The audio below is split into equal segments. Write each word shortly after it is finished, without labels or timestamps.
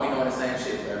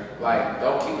Like,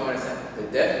 don't keep doing the same. The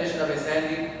definition of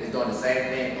insanity is doing the same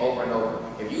thing over and over.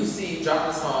 If you see drop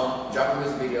the song, drop a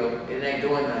music video, and it ain't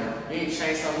doing nothing, you need to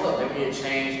change something up. Maybe you need to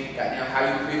change goddamn how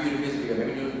you preview the music video.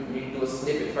 Maybe you need to do a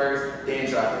snippet first, then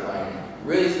drop it. Like,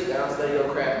 really sit down, study your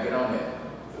craft, and get on that.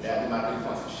 So that'd be my 3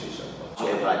 points for shit show.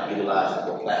 Yeah, like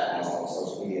utilizing the platforms on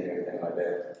social media and everything like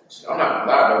that. I'm not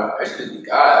gonna lie, bro. That shit be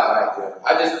God. Like,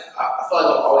 I feel like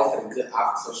I've always had a good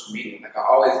eye for social media. Like, I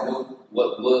always knew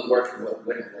what would work and what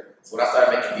wouldn't work. So when I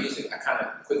started making music, I kind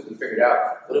of quickly figured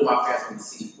out what do my fans want to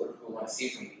see, what do people want to see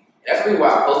from me. And that's really why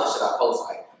I post the shit I post.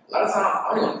 Like, a lot of times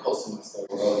I don't even post my stuff,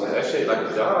 bro. Like, that shit like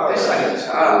a job. That shit like a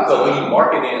job. So when you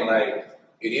marketing, like,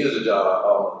 it is a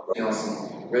job. You know,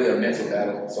 some really a mental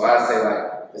battle. So I'd say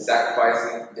like the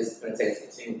sacrificing, discipline it takes to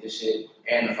continue this shit,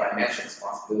 and the financial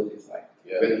responsibilities, like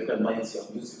really putting money into your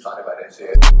music. Talk about that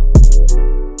shit.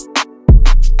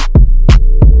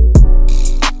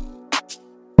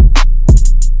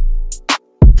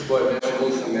 Boy,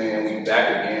 man, we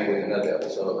back again with another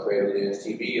episode of Creative Lens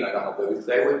TV. Like, I'm gonna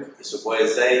stay with you. It's your boy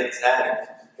Zay. It's happening.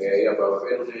 Yeah, bro.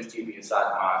 Creative Lens TV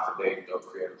inside the minds today. Dope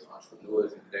creators,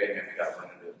 entrepreneurs, and today, man, we got one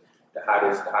of the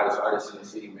hottest artists in the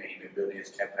city, man. He been building his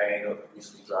campaign up.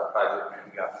 Recently dropped project, man.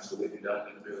 We got Mr. Wickdadon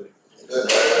in the building. Good,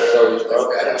 bro.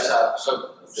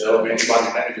 So, man, you about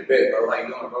to manage your bet, bro. How you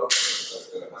doing, bro?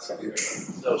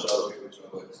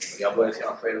 Y'all boys here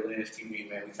on Creative Lens TV,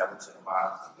 man. We tapping to the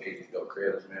minds today, dope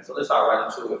creators, man. So let's hop right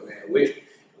into it, man. Wick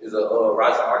is a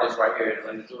rising artist right here in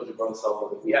Atlanta, Georgia, bro.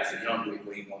 So if we asked a young Wick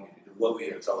what he wanted to do, what we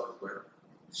here to tell us, bro?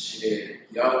 Shit,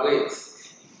 young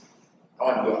Wicks. I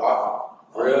want to be an author.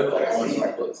 For real? Like, I want to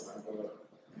write books when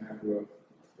I grew up.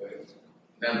 But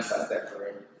none besides that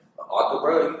forever. Author,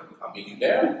 bro. I mean, you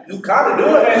there? You kind of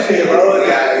doing that shit, bro.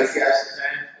 Yeah, you see how shit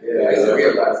changed? Yeah, I used to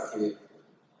realize as a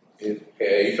kid.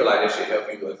 Yeah, you feel like that shit help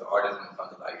you as an artist when it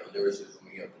comes to like your lyricism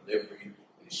and your delivery and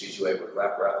the shit you able to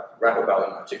rap about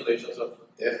and articulate yourself?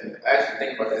 Definitely. I actually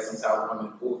think about that sometimes when I'm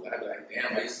in the booth. I'd be like,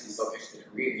 damn, I used to be so interested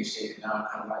in reading shit, and now I'm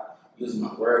kind of like using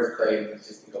my words play and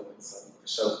just be open to something for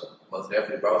sure. Most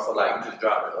definitely, bro. So like, you just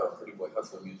dropped a Pretty Boy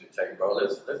Hustler music tape, bro.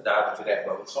 Let's dive into that,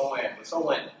 bro. When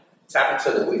someone tap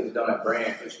into the Wickdadon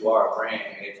brand, because you are a brand,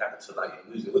 and they tap into like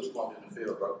your music, what you want them to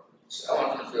feel, bro? I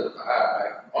want them to feel like,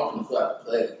 I want them to feel like a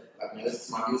play. Like, man,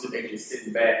 listen to my music, they just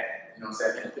sitting back, you know what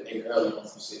I'm saying? I think they early on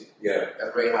some shit. Yeah.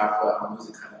 That's really how I feel like my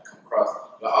music kind of come across.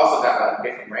 But I also got like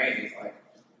different ranges, like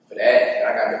for that,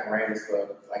 I got different ranges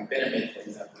for like Benjamin, for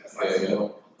example. That's like you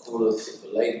know, cool little shit for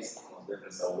ladies.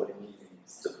 So what it means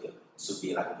to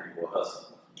be like a Pretty Boy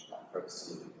Hustler, like purpose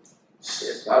to it.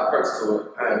 Shit, a lot of perks to it.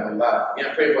 I ain't gonna lie. Being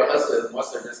a Pretty Boy Hustler is more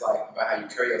so just like about how you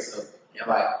carry yourself. And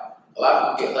like a lot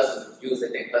of people get hustling confused. They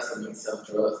think hustling means selling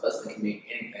drugs. Hustling can mean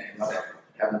anything. You know,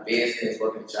 having a business,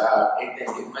 working a job, anything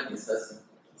to get money is hustling.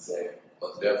 So,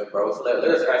 most definitely, bro. So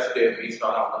let's actually get me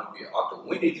start out. I want to be an author.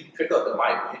 When did you pick up the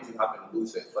mic? When did you hop in the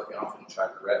booth and say, fuck it, I'm finna try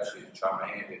to rap shit and try my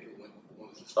hand at it? When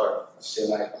was you start? Shit,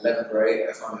 like 11th grade.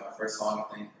 That's when my first song,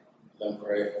 I think. 11th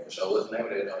grade. For sure. What's the name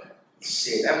of that?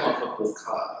 Shit, that motherfucker was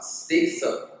called Sticks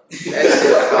Up. That shit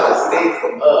was called Sticks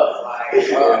Up. Like, I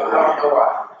don't know why.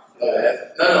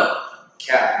 No.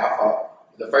 Cap, my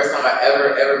fault. The first song I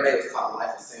ever made was called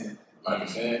Life is Sin. Life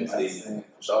is Sin.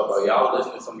 For sure, bro. Y'all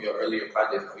listening to some of your earlier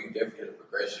projects, you definitely get a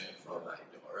progression from like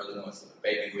the early ones to the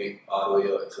Baby Wick all the way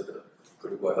up to the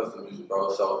Pretty Boy Hustler music,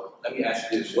 bro. So let me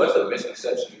ask you this: what's the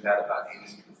misconception you had about the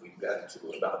industry before you got into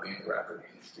it, about being a rapper in the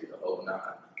industry, the whole nine,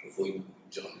 before you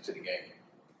jumped into the game?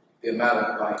 The amount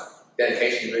of like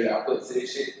dedication really I put to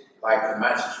this shit, like the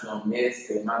amount of shit you gonna miss,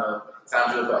 the amount of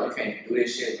times you feel like you can't do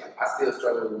this shit. Like I still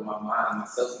struggle with my mind and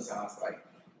myself sometimes. Like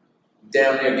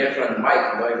down there getting in front of the mic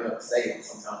and don't even know what to say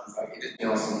sometimes. Like it just be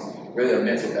on some really a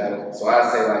mental battle. So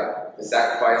I'd say like the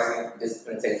sacrificing,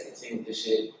 discipline it takes to continue this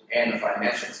shit, and the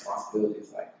financial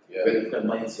responsibilities, like really putting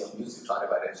money into your music. Talk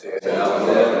about that shit. The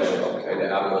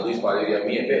album release party. Yeah,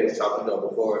 me and Ben was talking though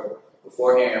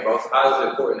beforehand, bro. So how is it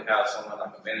important to have someone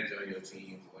like a manager on your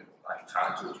team when like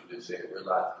tying to what you just said,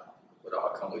 realize what all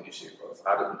come with this shit, bro? So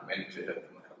how does the manager help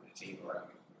you have the team around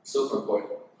you? Super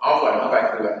important. I don't feel like nobody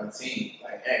can do that on the team.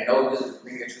 Like, ain't no music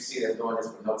that you see that's doing this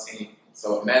with no team.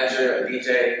 So a manager, a DJ, you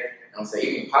know what I'm saying,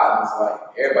 even partners, like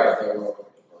everybody there will.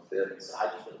 So how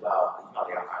do you feel about, you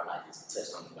probably already like this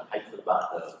touched on, but how do you feel about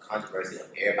the controversy of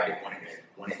everybody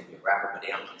wanting to be a rapper, but they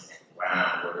don't understand the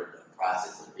groundwork, the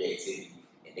process of creativity,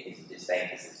 and niggas just think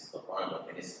this is a fun,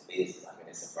 and it's a business, like, and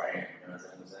it's a brand, you know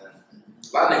what I'm saying?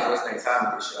 A lot of niggas wasting their time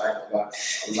with this shit. I ain't gonna lie.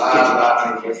 A lot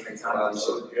of niggas wasting their time with this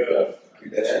shit. Yeah.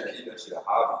 Keep that shit a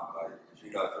hobby. Like, if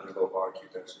you're not gonna go hard,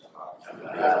 keep that shit a hobby.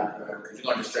 Because you're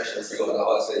gonna distress yourself.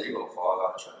 You're gonna fall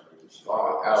out trying to do this.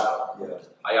 Fall out. Yeah.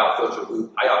 How y'all filter who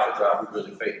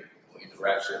really fake? for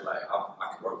rap shit, like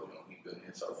I can work with him. He building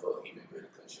himself up. He been really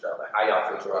putting shit out. Like how y'all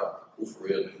filter out who for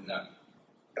real and who not?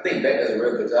 I think Beck does a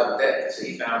real good job with that. Shit,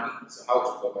 he found me. So how would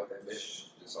you go about that, bitch?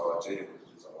 It's all genuine.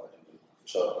 It's all I can do.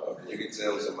 So You can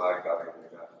tell somebody got it and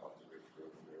they got off the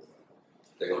real.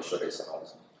 They're gonna show their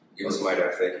size. Give somebody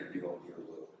that fake it, you gonna get a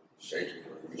little shaky,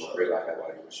 or you gonna realize that why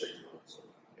you were shaky. So,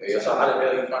 yeah, so how the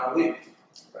hell you find Wick?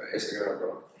 Instagram,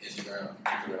 bro. Instagram.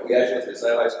 We actually went to the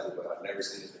same high school, but I've never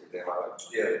seen this nigga damn my life.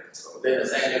 Yeah. So, They're the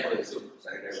same neighborhood too. same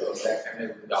So neighborhood. exact same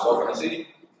neighborhood. Y'all both from the city?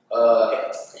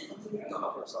 Yeah. No,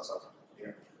 I'm from South.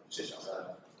 Shit,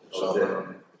 y'all.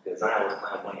 Because I was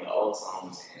playing one of your old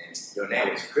songs, and your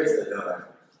name was Wickdadon.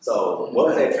 So, what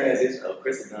was that transition of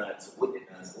Wickdadon to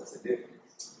Wickdadon? So what's the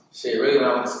difference? Shit, really when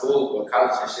I went to school or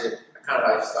college and shit, I kind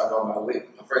of like started on my Wick.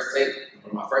 My first tape,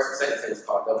 or my first and second tape was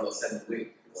called 007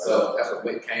 Wick. So that's where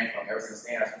Wick came from. Ever since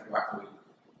then, I've been rocking with.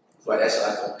 So like that shit,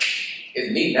 like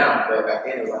it's me now, but back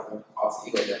then it was like an alter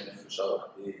ego thing for sure.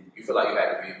 You feel like you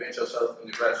had to reinvent yourself in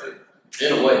the rap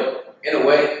shit? In a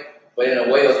way, but in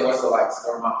a way it was more so like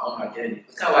discovering my own identity.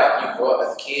 It's kind of like you grow up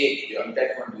as a kid, you think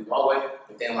you want to be one way,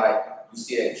 but then like you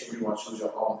see that you really want to choose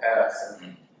your own path. So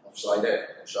shit like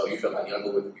that. So you feel like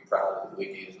younger Wick would be proud of the Wick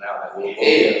is now. Like,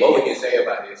 Yeah. what would you say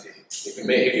about this shit?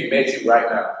 If he met you right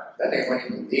now, that nigga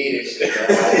wouldn't even believe this shit. Bro.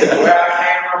 Like, where I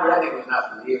came from, that nigga would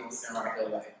not believe what I'm saying right here.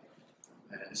 Like,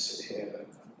 man, this shit here.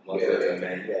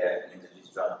 Man, you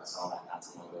just dropped the song like not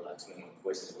too long ago, like 21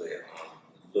 Questions with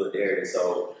Lil Darius.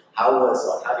 So how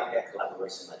did that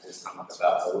collaboration like just come about? So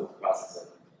what was the process of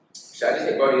it? Shit, I just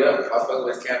hit Brody up. I was fucking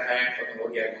with his campaign, fucking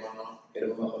what he had going on. Hit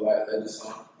him up like let this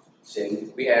song.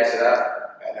 Shit, we hashed it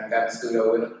out. I got in the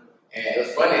studio with him. And it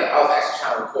was funny, I was actually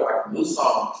trying to record like a new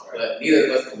song, but neither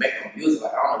of us could make no music.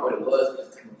 Like I don't know what it was, we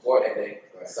just couldn't record that day.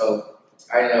 So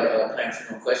I ended up playing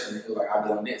 21 Questions and he was like, I'll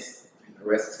be on this. And the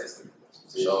rest is history.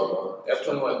 so that's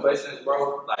 21 Questions,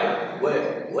 bro. Like,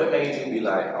 what made you be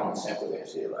like, I'm gonna sample that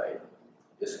shit? Like,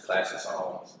 it's a classic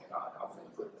song, and I'm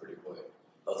finna put Pretty Boy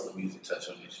hustle music touch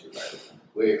on this shit. Like,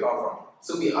 where it come from?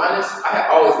 To be honest, I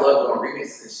had always loved doing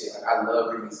remixes and shit. Like I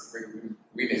love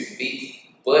remix beats.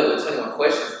 But with 21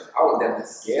 Questions, I was definitely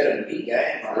scared of the beat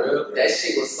game. Like, Real? that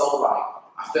shit was so like,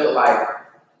 I felt like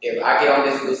if I get on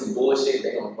this and do some bullshit,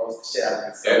 they gonna roast the shit out of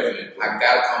me. So Definitely. I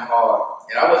gotta come hard.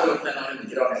 And I wasn't even planning on him to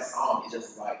get on that song. It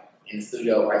just was like in the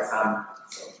studio, right time.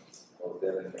 So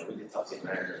We just talked to your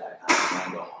manager like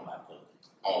how you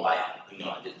on like you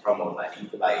know just promo like you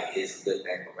feel like it's a good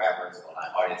thing for rappers or like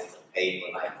artists to pay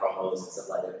for like promos and stuff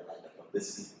like that, like the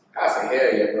publicity. I say,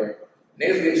 hell yeah, bro.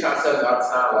 Niggas be trying to tell me all the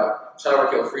time, like, try to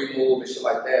work your free move and shit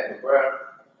like that. But, bro,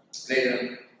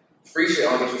 nigga, free shit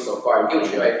only get you so far. You get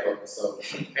what you pay for. So,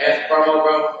 paying for promo,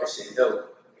 bro, that shit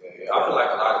dope. Yeah, I feel like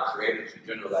a lot of creators in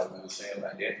general, like we were saying,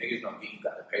 like that niggas don't get you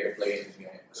gotta pay to play in this game.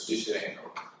 Cause this shit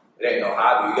ain't no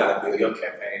hobby. You gotta build your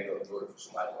campaign in order for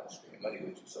somebody to want to spend money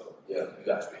with you. So yeah, you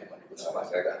gotta spend money with somebody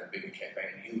that got a bigger campaign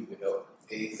than you to help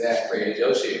spread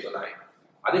your shit. But like,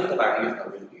 I just feel like niggas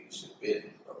don't really get this shit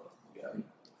business, bro. You know what I mean?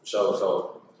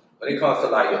 So when it comes to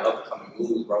like your upcoming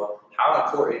moves, bro, how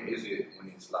important is it when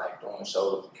it's like doing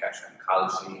shows and capturing the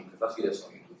college scene? Because I see that's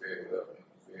something you do very well, and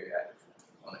you're very active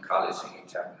on the college scene,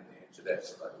 tapping into that.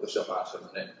 So like, what's your mindset on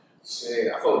that?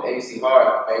 Shit, I fought with ABC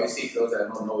hard. ABC, for those that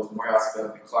don't know, is Morehouse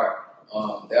Spelman and Clark.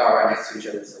 They are right next to each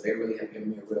other, so they really have given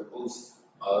me a real boost.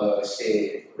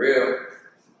 Shit, for real.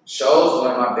 Shows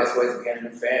one of my best ways of getting new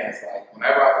fans. Like,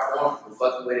 whenever I perform, we're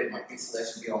fucking with it. My beat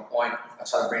selection be on point. I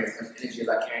try to bring as much energy as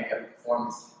I can every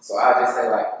performance. So I just say,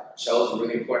 like, shows are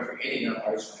really important for any young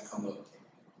artist trying to come up.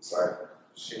 Sorry.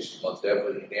 Shit, most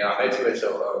definitely. And then I met you at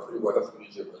your Pretty Boy Hustle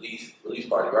Music release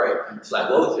party, right? It's like,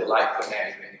 what was it like putting that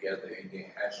event together and then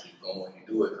actually going and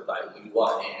do it? Because like when you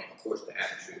walk in, of course the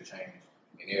atmosphere changed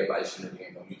and everybody's sitting there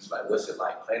on you. It's like, what's it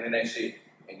like planning that shit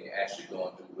and then actually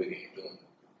going through with it and doing it?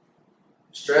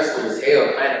 Stressful as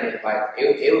hell planning it. Like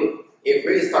it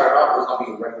really started off, it was gonna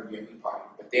be a record review party.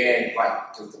 But then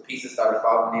like the pieces started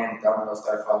falling in, the dominoes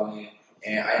started falling in,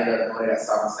 and I ended up going to that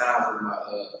Southern Sounds with my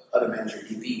other manager,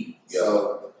 DB.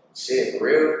 So shit, for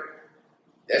real,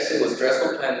 that shit was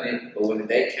stressful planning it, but when the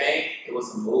day came, it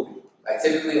was a movie. Like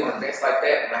typically on events like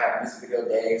that, when I have music video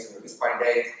days or release party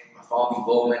days, my phone be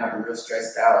booming, I be real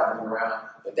stressed out, running around.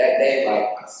 But that day,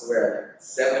 like I swear, like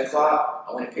 7 o'clock,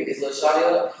 I went and picked this little shawty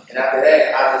up, and after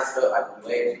that, I just felt like a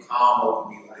wave of calm over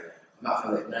me. Like I'm not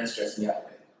gonna let nothing stress me out.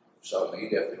 So man, you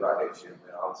definitely rock that shit,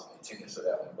 man. I was in attendance for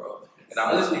that one, bro. And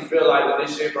I honestly feel like with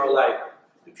this shit, bro, like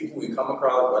the people we come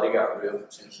across, bro, they got real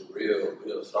potential,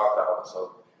 real star power.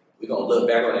 So we gonna look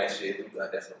back on that shit. We be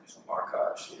like, that's gonna be some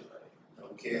archive shit.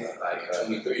 Like, Okay. like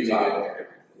 23 nigga,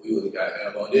 we was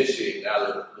goddamn on this shit. Now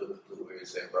look where really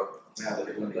said, bro. Now look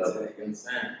at what they say. You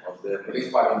understand? Most definitely. But he's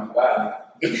probably gonna be buying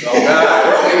it. Oh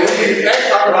God. Let's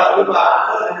talk about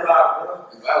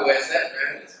Dubai, where's that,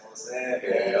 man? That's what I'm saying.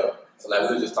 Yeah. So like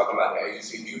we were just talking about that. You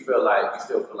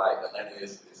still feel like Atlanta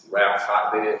is rap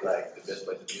hotbed, like the best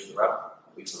place to be is rap?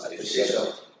 We feel like For it's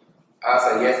sure. I'll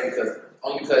say yes because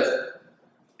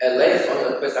LA is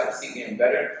only the place I can see getting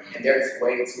better, and there's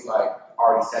way too like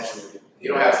already saturated. You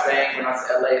don't have staying when I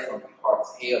say LA, it's gonna be hard as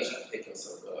hell trying to pick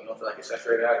yourself up. You don't feel like it's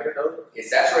saturated out here though? It's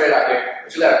saturated out here,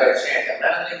 but you got a better chance.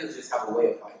 Atlanta niggas just have a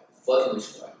way of like fucking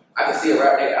with you. Like I can see a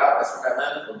rap nigga out that's from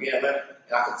Atlanta or be in Atlanta,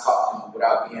 and I can talk to him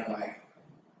without being like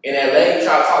in LA. You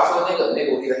try to talk to a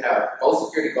nigga will either have both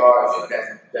security guards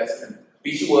that's gonna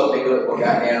beat you up, nigga, or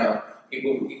goddamn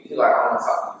people. He like I don't want to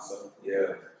talk to you.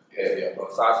 So Yeah, bro.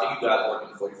 So I see you guys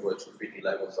working the 44 to 50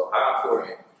 level. So how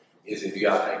important is it? Do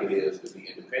y'all think it is to be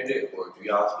independent, or do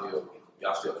y'all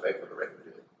still favor the record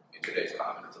deal in today's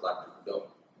climate? It's a lot of people don't.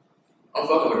 I'm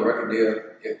fucking with a record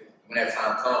deal when that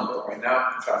time comes, but right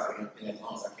now I'm trying to stay independent as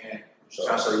long as I can. I'm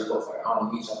trying to show you folks like I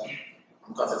don't need y'all.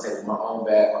 I'm concentrating with my own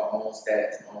bag, my own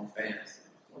stats, my own fans.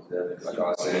 Like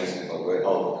I was saying,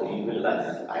 Oh, because you really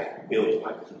like build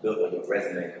on your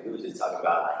resume. And we were just talking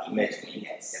about like you mentioned when you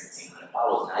had 1,700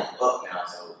 followers, now you up now.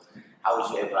 So how was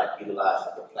you able to like utilize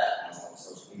the platforms on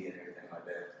social media and everything like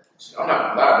that? I'm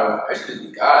not gonna lie, bro. I should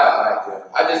be God.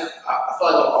 Like I feel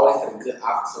like I've always had a good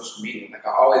eye for social media. Like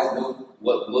I always knew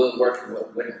what would work and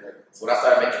what wouldn't work. So when I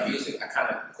started making music, I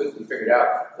kind of quickly figured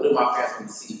out what do my fans want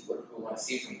to see, what do people want to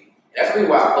see from me. And that's really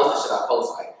why I post the shit I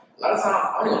post. Like a lot of times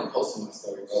I don't even post on my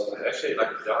story, bro. Like, That shit like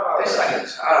a job. that shit like a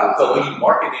job. So when you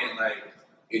marketing, like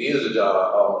it is a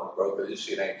job, bro. Because this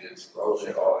shit ain't just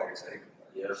Rosen all entertainment.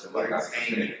 Yeah, Somebody got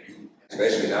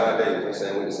especially nowadays, you know what I'm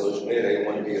saying, with the social media, they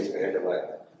want to be a fan of like,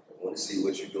 they want to see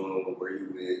what you're doing, where you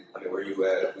with, where you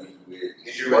at, who you with.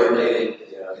 Is you really lit?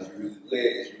 Yeah, is you really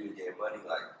lit? Is you really getting money?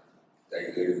 Like, they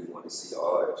literally want to see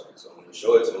all that shit. So when you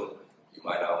show it to them, you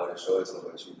might not want to show it to them,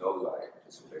 but you know, like,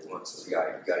 that's what they want. So you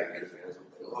gotta get the fans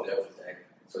with everything.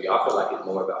 So y'all feel like it's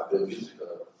more about good music,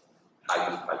 or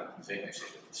how you present that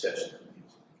shit, the perception of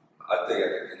music? I think at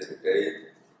the end of the day,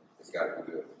 it's got to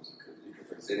be good music because you can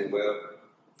present it well.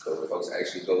 So when folks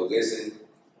actually go listen,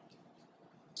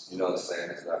 you know what I'm saying,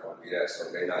 it's not going to be that.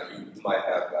 So they not, you might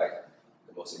have like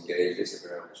the most engaged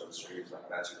Instagram with your streams, like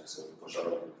naturally, so push on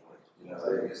your point. You know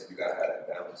what I'm saying? You got to have that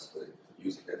balance, but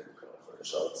music definitely comes for the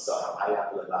show. So how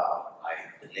y'all feel about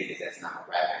like the niggas that's not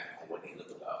rapping and what they look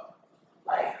about?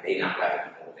 Like they not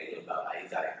rapping and what they look about. Like you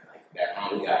got like back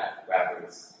home we got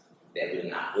rappers that really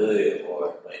not good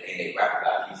but they rap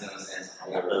about it, you see what I'm saying? So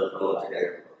how y'all feel like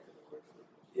that?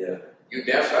 Yeah. You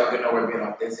damn sure I've been nowhere being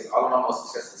authentic. All of my most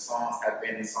successful songs have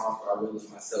been in songs where I really was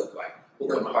myself. Like, who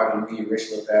come to Hardy Me,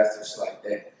 Rich Little Bastard, shit like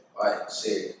that. Like,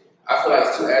 shit. I feel like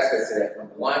it's two aspects to that.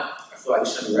 Number one, I feel like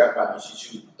you shouldn't be rapping about no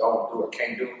shit you don't do or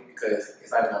can't do because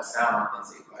it's not even gonna sound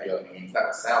authentic. Like, it's not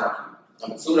gonna sound like you.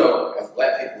 Number two, though, as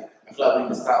black people, I feel like we need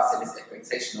to stop setting this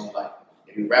expectation on, like,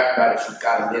 if you rap about it, you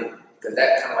gotta live it. Because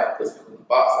that kind of like puts people in the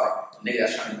box. Like, the nigga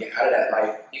that's trying to get out of that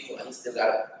life, he feel like he still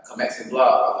gotta come back to the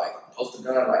blog or like post a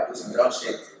gun, like do some dumb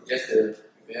shit just to, you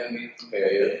feel me?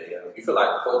 Yeah. You feel like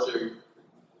the culture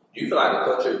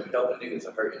be helping niggas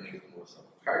or hurting niggas more so?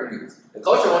 Hurting niggas. The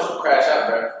culture wants you to crash out,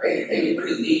 bro. They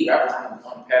really lead rappers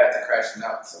on the path to crashing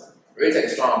out. So it really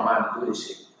takes a strong mind to do this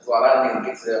shit. That's why a lot of niggas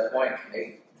get to that point and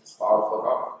they just fall the fuck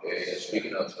off. Yeah.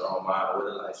 Speaking of strong mind, what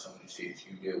are like some of the shit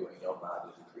you deal with in your mind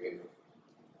as a creator?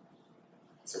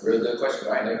 It's a real good question,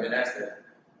 but I ain't never been asked that.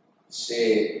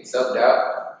 Shit,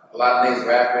 self-doubt. A lot of niggas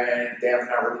rapping, damn,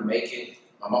 not really make it.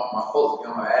 My folks be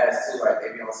on my ass too, like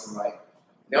they be on some like,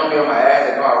 they don't be on my ass,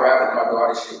 they know I rap, they know I do all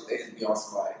this shit. They just be on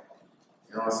some like,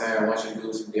 you know what I'm saying? I want you to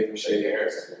do some different shit.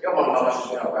 Y'all want to know how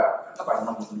much you know rap. Nobody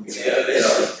knows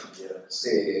what you Yeah.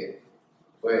 Shit.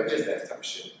 But just that type of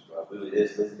shit. Bro, we were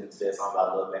just listening to that song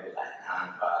about little baby like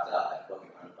 9 5 out, like fucking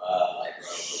 5, like bro,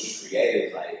 but we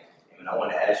creative, like, and I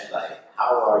want to ask you like,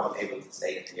 how are you able to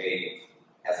stay creative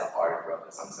as an artist, bro?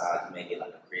 Because sometimes you may get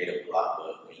like a creative block,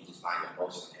 but when you just find your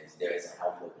emotion, there's a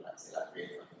helpful like say like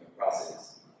creative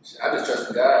process. I just trust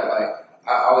in God. Like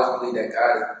I always believe that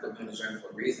God has put me on the journey for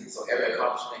a reason. So every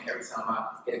accomplishment, every time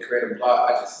I hit a creative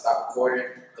block, I just stop recording,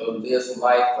 go live some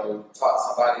life, go talk to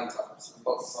somebody, talk to some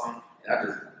folks or something, and I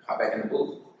just hop back in the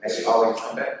booth. And she always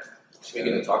come back.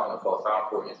 Speaking of talking to folks, how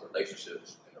important is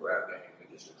relationships in the rap game and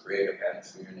just the creative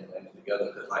atmosphere and blending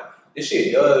together? Because like this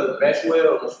shit does mesh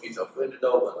well once you get your foot in the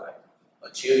door, but like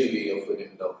until you get your foot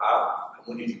in the door,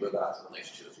 when did you realize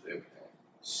relationships with everything?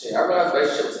 Shit, I realized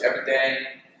relationships was everything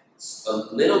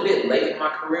a little bit late in my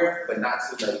career, but not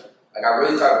too late. Like I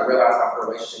really started to realize how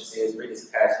relationships is really this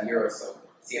past year or so.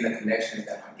 seeing the connections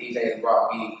that my DJ has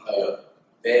brought me,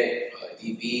 Beck,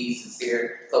 DB,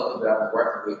 Sincere, a couple people that I've been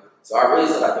working with. So I really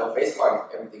feel like your face card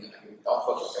is everything in here. Don't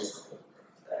fuck your face card.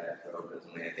 Bro, because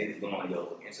when things go on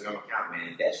your Instagram account,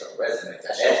 man, that's your resume.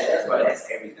 That's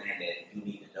everything that you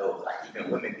need to know. Like,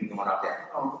 even women be going out there,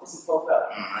 oh, what's his profile?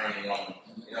 I ain't gonna,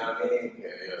 you know what I mean?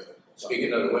 Yeah.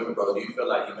 Speaking of the women, bro, do you feel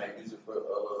like you make music for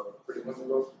pretty women,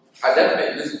 bro? I definitely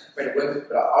make music for pretty women,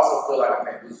 but I also feel like I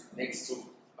make music for niggas too.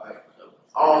 Like,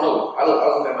 I don't know. I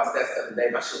looked at my stats the other day.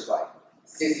 My shit was like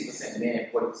 60% men,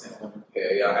 40% women.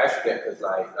 Yeah, I asked you that because,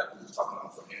 like we was talking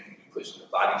about from interview, you pushing the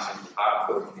body shape, how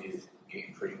important it is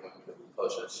getting pretty women to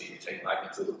post your shit and take like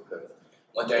into it. Because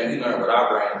one thing we learned with our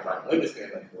brand is like women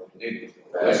spend money more than niggas.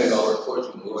 Women gonna report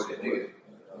you more than niggas.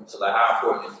 So, like, how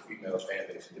important is the female fan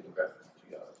base and demographic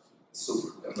to y'all?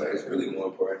 Super. I mean, it's really more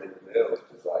important than the males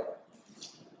because, like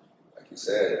you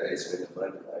said, they spend the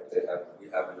money. Like, we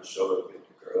having to show it with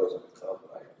the girls and the club.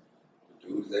 Like, the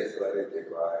dudes, they feel like they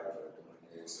grind or doing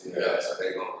this. You know? So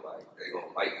they gonna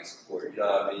like and support. You know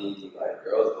what I mean? Like,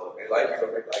 girls they like you, so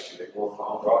they like you. They go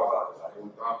phone talk about it.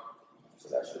 Like, so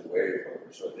that's really way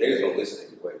for sure. They just don't listen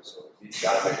anyway. So you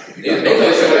gotta make it. They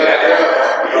listen to that.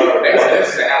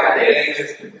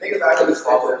 Niggas out here just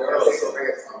follow girls. So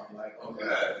like, okay.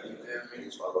 You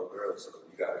just follow girls. So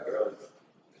you got a girl.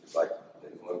 It's like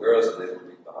when girls and they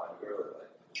be behind girls.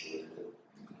 Like,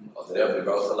 Oh, definitely,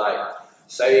 bro. So, like,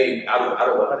 say out of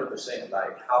 100%,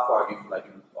 like, how far do you feel like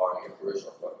you are in your career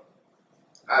so far?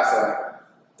 I say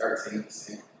like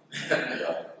 13%.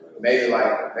 maybe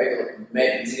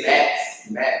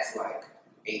max like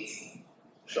 18.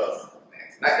 Sure.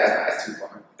 Max. That's too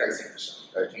far. 13 for sure.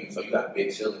 13. So you got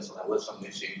big ceilings. So, like, what's some of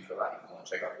this shit you feel like you want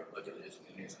to check out your bucket list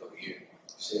in the next couple of years?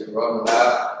 Shit, rolling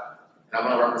out. And I'm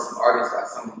gonna work with some artists, like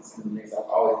some of the niggas I've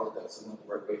always looked up to want to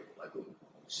work with. Like who?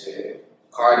 Shit.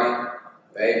 Cardi,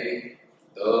 Baby,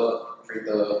 Thug, Free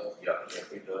Thug. Yeah,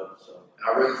 Free Thug. So, and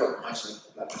I really fuck with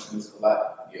Punching music a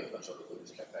lot. Yeah, Punch up with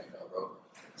this campaign, bro.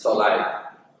 So, like,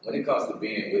 when it comes to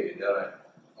being Wickdadon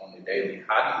on the daily,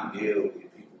 how do you deal with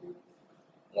people who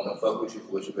want to fuck with you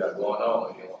for what you got going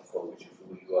on, and they want to fuck with you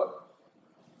for who you are?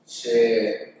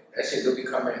 Shit, that shit do be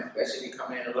coming. That shit be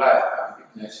coming in a lot. I be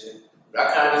picking that shit. But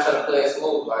I kind of just try to play it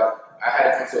smooth. Like, I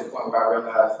had to come to a point where I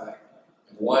realized, like,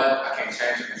 one, I can't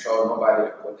change or control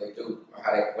nobody what they do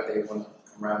or what they want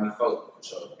to come around me for.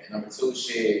 So, and number two,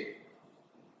 shit,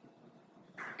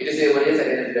 it just is what it is at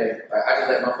the end of the day. Like, I just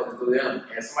let motherfuckers do them.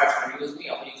 And if somebody trying to use me,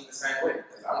 I'm gonna use them the same way.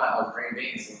 Because I'm not no green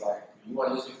bean. So, like, you want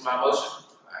to use me for my emotion?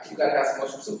 You gotta have some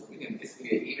motion too. It's gonna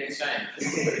be an even exchange.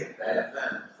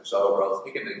 For sure, bro.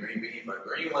 Speaking of Green Bean, but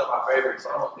Green one of my favorite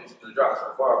songs that you dropped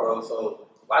so far, bro. So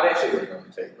why that shit really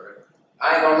gonna take, bro?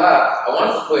 I ain't gonna lie. I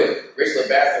wanted to put Rich Lil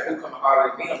Bastard, Who Coming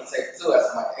Harder Than Me on the tape too as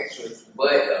my extras, and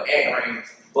Green.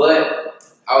 But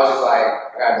I was just like,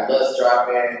 I got the Lust drop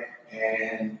in,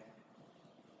 and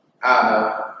I don't know.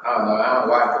 I don't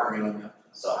know why I put Green on there.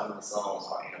 So how many songs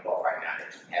are in the ball right now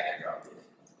that you haven't dropped yet?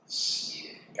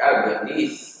 Shit, gotta be at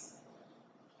least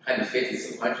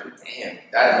 150, 200. Damn.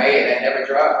 That I made that never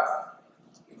dropped.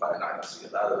 You probably not gonna see a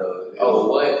lot of those. Oh,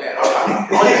 what? Man, I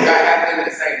only got half of them in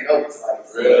the same notes. Like,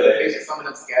 Really? Some of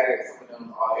them scattered, some of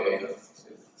them all Yeah.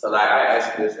 So, like, I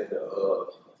asked you this at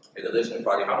the listening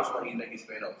party. How much money do you think you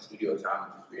spend on studio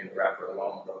time just being a rapper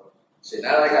alone, bro? Shit,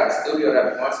 now that I got a studio that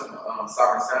I want to,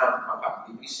 Sovereign Sound, my Papa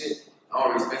DB shit, I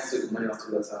don't really spend studio money on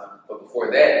studio time. But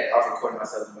before that, I was recording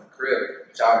myself in my crib,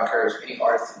 which I would encourage any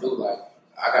artist to do. Like,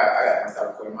 I got to start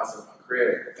recording myself in my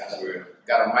crib.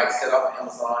 Got a mic set up on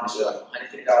Amazon and shit, like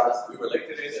 $150. We relate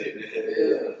to this shit.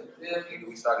 Yeah.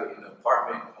 We started in an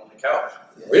apartment on the couch.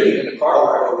 Yeah. Really in the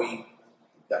car before we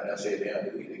got that shit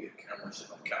down. We need to get a camera and shit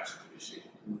on the couch and do this shit.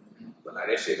 But like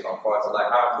that shit come far. So like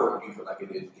how important do you feel like it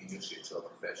is to get your shit to a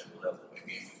professional level and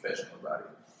being professional about it?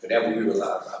 Because that what we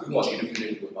realize. Like, we want to interview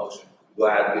niggas with emotion. We go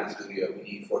out and get the studio. We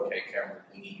need 4K cameras.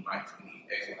 We need mics. We need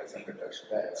X, Y, Z production.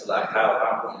 So like how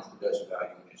important is production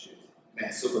value in this shit?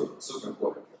 Man, super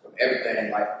important. From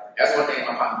everything, like, that's one thing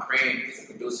my partner Preem, he's a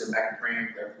producer, Mac and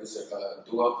Preem, their producer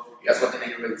duo. That's one thing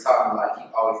he really taught me. Like, he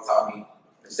always taught me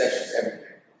perception is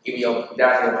everything. Even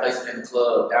down to your placement in the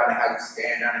club, down to how you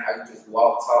stand, down to how you just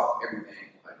walk, talk, everything.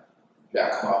 Like, you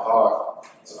gotta come out hard.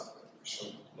 So, for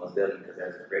sure. Most definitely, because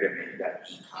as a creator, man, you gotta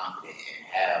be confident and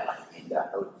have, like, you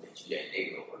gotta know that you that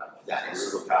nigga or like, you got that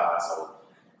superpower. So,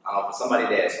 for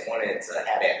somebody that's wanted to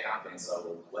have that confidence, so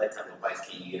what type of advice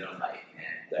can you get on, like, man,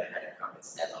 you gotta have that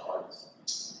confidence as an artist?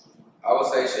 I would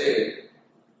say shit.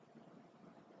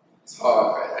 It's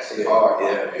hard, right? That shit hard.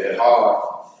 Yeah.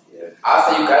 Hard. Yeah.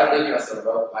 I say you gotta believe in yourself,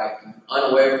 bro. Like,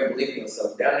 unaware, believe in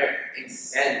yourself. Down there,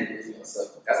 insanity, believe in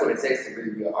yourself. That's what it takes to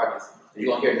really be an artist.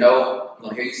 You're gonna hear no, you're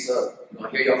gonna hear you suck. You're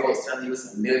gonna hear your folks telling you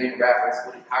it's a million rappers.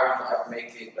 How are you gonna ever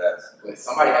make it? But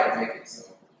somebody had to make it.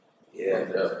 So Yeah,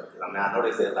 I mean, I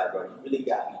noticed that, like, bro, you really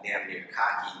got to be damn near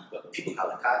cocky, but people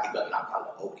call it cocky, but I call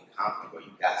it overly confident, bro.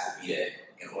 You got to be that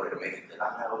in order to make it. Because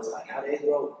I know it's like nowadays,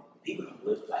 bro, people don't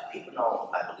live, like, people don't,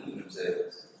 like, believe in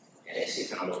themselves. And that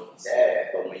shit kind of look sad,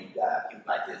 but when you got people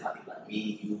like this, like people like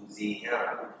me, you, Z, you know,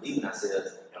 like, we believe in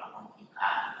ourselves, you know, I'm cocky,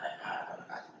 like,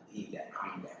 I just believe that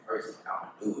I'm that person, like,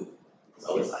 I'm gonna do it.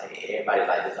 So it's like, everybody,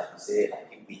 like, just like you said, like,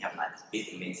 people be having, like, this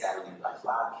victim mentality, like,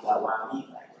 why me?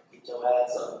 Like, get your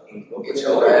ass up and go get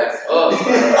your ass up. Like,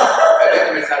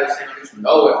 that mentality shit don't get you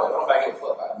nowhere, bro. Nobody give a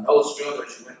fuck about no struggle that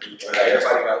you went through, bro. Like,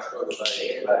 everybody got struggles, like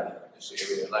everybody. This shit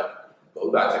every day life. But we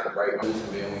about to take a break. And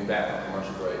then we back on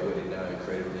commercial break with it down in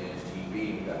Creative Lens TV.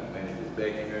 We got the managers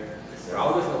back in here. And I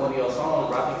was listening to one of your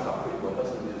songs, bro. I think it's called Pretty Boy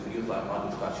Hustling. He was like, my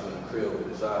dude got you in the crib with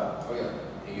the side. Oh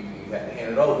yeah. And you had to hand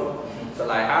it over. So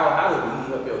like, how did we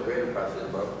help your creative process,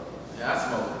 bro? Man, I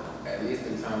smoke at least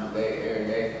 3 times a day, every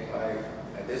day. Like,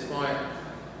 at this point,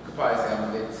 you could probably say I'm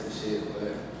addicted to the shit, but I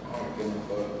don't give a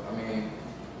fuck. I mean,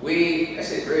 weed, that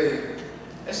shit really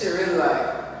like,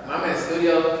 when I'm in the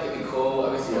studio, it be cool, I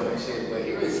be smoking shit, but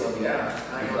it really slows me down.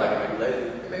 I ain't You feel like it make you lazy?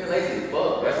 it make me lazy as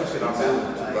fuck. That's some shit I'm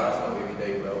doing too, bro. I smoke every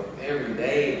day, bro. Every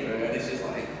day, bro. And it's just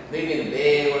like, maybe in the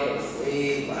bed, want to go to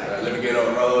sleep, like, Let me get on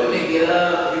the road. let me get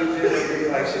up, you feel me?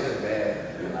 Like, shit is bad.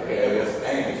 Like, it's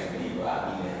dangerous for me, bro. I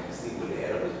be there and sleep with the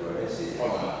edibles, bro. That shit, oh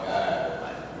my God.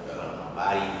 Like, my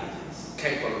body is just.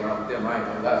 Can't fuck around with them, I ain't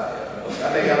gonna lie. I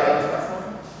think y'all like this song?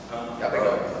 Y'all think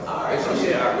Alright, some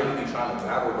shit I really be trying to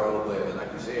battle, bro, but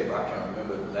like you said, bro, I can't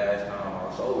remember the last time I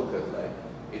was sober because, like,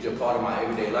 it's just part of my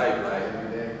everyday life. Like, every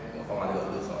day, if I want to go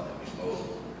do something, we smoke.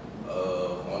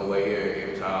 On the way here,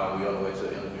 every time we on the way to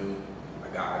the interview, I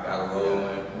got a roll.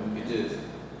 It just,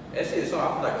 that shit is something I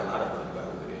feel like a lot of us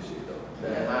battle with that shit, though.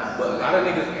 Yeah, But a lot of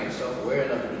niggas ain't self-aware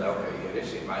enough to be like, okay, yeah, this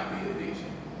shit might be addiction.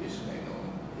 This shit ain't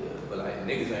normal. Yeah. But like,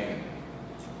 niggas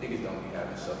don't be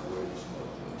having self-awareness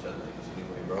smoke from each other niggas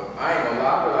anyway, bro. I ain't gonna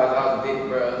lie, I realized I was addicted,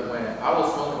 bro, when I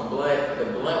was smoking a blunt. The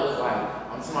blunt was like,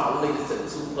 I'm talking about, I really just took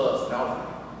 2 puffs, and I was like,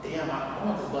 damn, I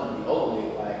want this blunt to be over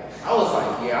with. Like, I was like,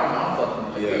 yeah, I'm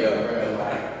fucking with it, bro.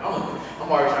 Like, I'm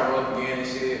already trying to roll up again and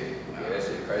shit. Yeah, that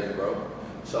shit crazy, bro.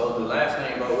 So the last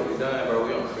thing, bro, what we done, bro,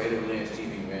 we on Creative Lens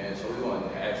TV, man. So we wanted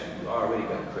to ask you already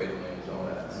got Creative Lens on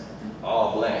us.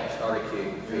 All black, starter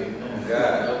kit, fit.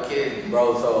 God. No kidding.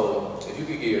 Bro, so if you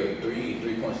could give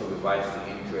 3 points of advice to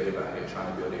any creative out there trying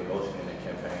to build their emotion in their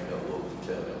campaign, what would you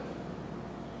tell them?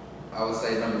 I would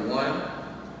say number 1,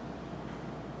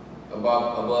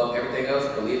 above everything else,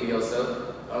 believe in yourself.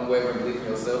 Unwavering belief in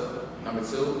yourself. Number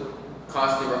 2,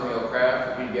 constantly working your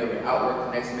craft. You need to be able to outwork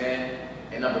the next man.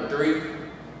 And number 3,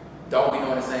 don't be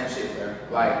doing the same shit, bro.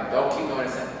 Like, don't keep doing the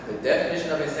same. The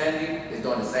definition of insanity is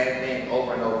doing the same thing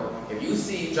over and over. If you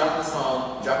see drop a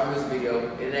song, drop a music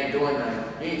video, it ain't doing nothing,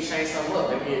 you need to change something up.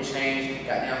 Maybe you need to change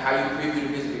goddamn how you preview the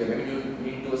music video. Maybe you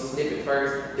need to do a snippet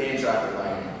first, then drop it.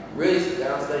 Like, really sit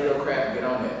down, study your craft, and get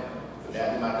on that. So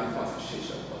that'd be my 3 points of shit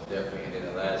show. Definitely. And then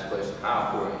the last question, how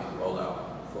important is rollout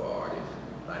for artists?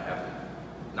 Like, having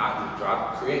not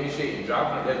just creating shit and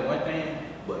dropping it, that's one thing,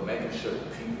 but making sure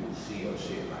people see your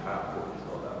shit. Like, how important is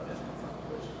rollout? That's my final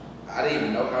question. I didn't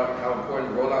even know how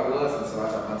important the rollout was until I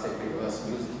dropped my Take People Us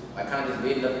music. I kind of just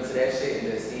leading up into that shit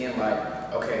and just seeing like,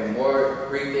 okay, the more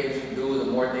free things you do, the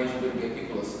more things you do to get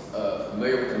people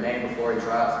familiar with the name before it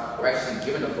drops. We're actually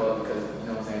giving a fuck because,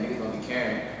 you know what I'm saying, niggas gonna be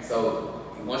caring. So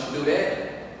once you do that,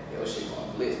 your shit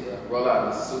gonna blitz, bro. Rollout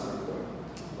is super important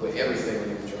with every single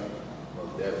nigga drop.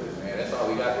 Most definitely, man. That's all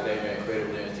we got today, man.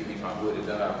 Creative Lens TV trying to put it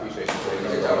done. I appreciate you.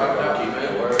 Appreciate y'all. Keeping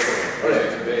it word.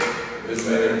 This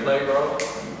man in play, bro.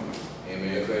 And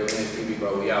man, Creative Lens TV, bro.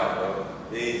 We out, bro.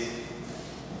 Peace.